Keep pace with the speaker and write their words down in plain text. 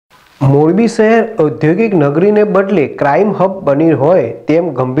મોરબી શહેર ઔદ્યોગિક નગરીને બદલે ક્રાઇમ હબ બની હોય તેમ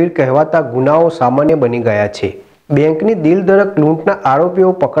ગંભીર કહેવાતા ગુનાઓ સામાન્ય બની ગયા છે। બેંકની દિલધડક લૂંટના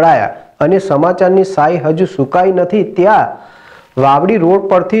આરોપીઓ પકડાયા અને સમાચારની સાય હજુ સુકાઈ નથી ત્યાં વાવડી રોડ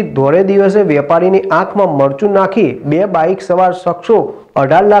પરથી ધોળે દિવસે વેપારીની આંખમાં મરચું નાખી બે બાઇક સવાર શખ્સો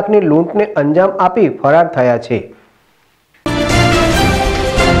 18 લાખની લૂંટને અંજામ આપી ફરાર થયા છે।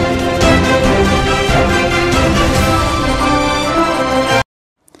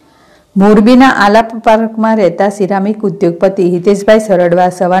 મોરબીના આલાપ પાર્કમાં રહેતા સિરામિક ઉદ્યોગપતિ હિતેશભાઈ સરડવા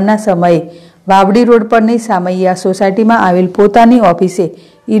સવારના સમયે વાવડી રોડ પરની સામૈયા સોસાયટીમાં આવેલ પોતાની ઓફિસે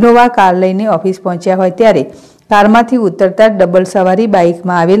ઇનોવા કાર લઈને ઓફિસ પહોંચ્યા હોય ત્યારે કારમાંથી ઉતરતા ડબલ સવારી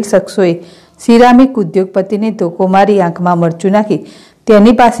બાઇકમાં આવેલ શખ્સોએ સિરામિક ઉદ્યોગપતિને ધોકો મારી આંખમાં મરચું નાખી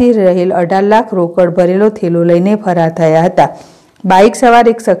તેની પાસે રહેલ 18 લાખ રોકડ ભરેલો થેલો લઈને ફરાર થયા હતા। બાઇક સવાર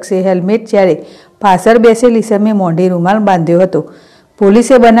એક શખ્સે હેલ્મેટ જ્યારે પાછળ બેસેલ ઈસમે મોઢે રૂમાલ બાંધ્યો હતો।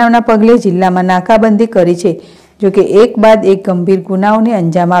 પોલીસે બનાવના પગલે જિલ્લામાં નાકાબંધી કરી છે। જોકે એક બાદ એક ગંભીર ગુનાઓને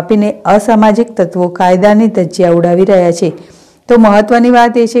અંજામ આપીને અસામાજિક તત્વો કાયદાની ધજ્જિયા ઉડાવી રહ્યા છે। તો મહત્વની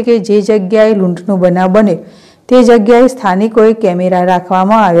વાત એ છે કે જે જગ્યાએ લૂંટનો બનાવ બન્યો તે જગ્યાએ સ્થાનિકોએ કેમેરા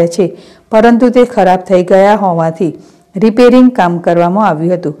રાખવામાં આવ્યા છે, પરંતુ તે ખરાબ થઈ ગયા હોવાથી રિપેરિંગ કામ કરવામાં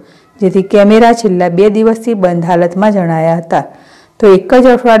આવ્યું હતું, જેથી કેમેરા છેલ્લા 2 દિવસથી બંધ હાલતમાં જણાયા હતા। તો એક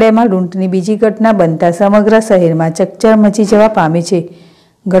જ અઠવાડિયામાં લૂંટની બીજી ઘટના બનતા સમગ્ર શહેરમાં ચકચાર મચી જવા પામી છે।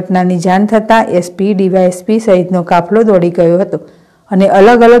 ઘટનાની જાણ થતાં એસપી, ડીવાયએસપી સહિતનો કાફલો દોડી ગયો હતો અને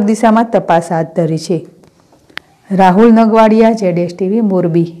અલગ અલગ દિશામાં તપાસ હાથ ધરી છે। રાહુલ નગવાડિયા, ZSTV,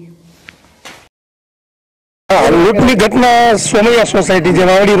 મોરબી। લૂંટની ઘટના સોમૈયા સોસાયટી જે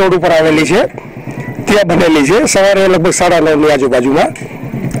વાવડી રોડ ઉપર આવેલી છે ત્યાં બનેલી છે। સવારે લગભગ 9:30 ની આજુબાજુમાં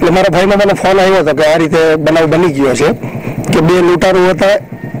એટલે મારા ભાઈનો મને ફોન આવ્યો હતો કે આ રીતે બનાવ બની ગયો છે કે બે લૂંટારો હતા,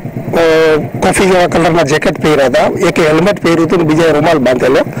 કોફી જેવા કલરના જેકેટ પહેર્યા હતા, એકે હેલ્મેટ પહેર્યું હતું, બીજાએ રૂમાલ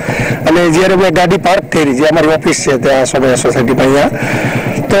બાંધેલો, અને જ્યારે મેં ગાડી પાર્ક કરી જે અમારી ઓફિસ છે ત્યાં સોમૈયા સોસાયટીમાં અહીંયા,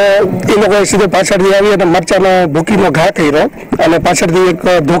 તો એ લોકોએ સીધો પાછળથી આવી અને મરચાનો ભૂકીનો ઘા કર્યો અને પાછળથી એક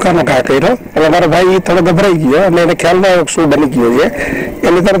ધોકાનો ઘા કર્યો। એટલે મારો ભાઈ થોડો ગભરાઈ ગયો અને એને ખ્યાલ ન આવ્યો શું બની ગયો છે।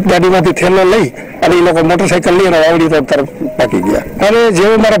 એની તરફ ગાડીમાંથી થેલો લઈ અને એ લોકો મોટરસાઇકલ લઈને વાવડી રોડ તરફ પાકી ગયા। અને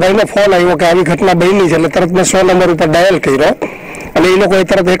જેવો મારા ભાઈને ફોન આવ્યો કે આવી ઘટના બની છે એટલે તરત મેં 100 નંબર ઉપર ડાયલ કર્યો અને એ લોકોએ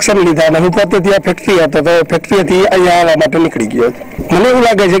તરત એક્શન લીધા અને હું પોતે ત્યાં ફેક્ટરી હતો તો ફેક્ટરીથી અહીંયા આવવા માટે નીકળી ગયો। મને એવું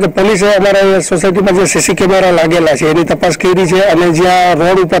લાગે છે કે પોલીસે અમારા સોસાયટીમાં જે સીસી કેમેરા લાગેલા છે એની તપાસ કરી છે અને જ્યાં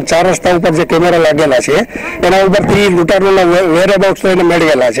રોડ ઉપર 4 રસ્તા ઉપર જે કેમેરા લાગેલા છે એના ઉપરથી લૂંટારોના વેરઅબાઉટ્સ એને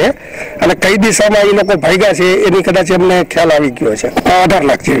મેળવેલા છે અને કઈ દિશામાં એ લોકો ભાગ્યા છે એની કદાચ એમને ખ્યાલ આવી ગયો છે। 18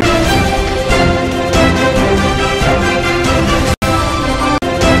 લાખ જેવી।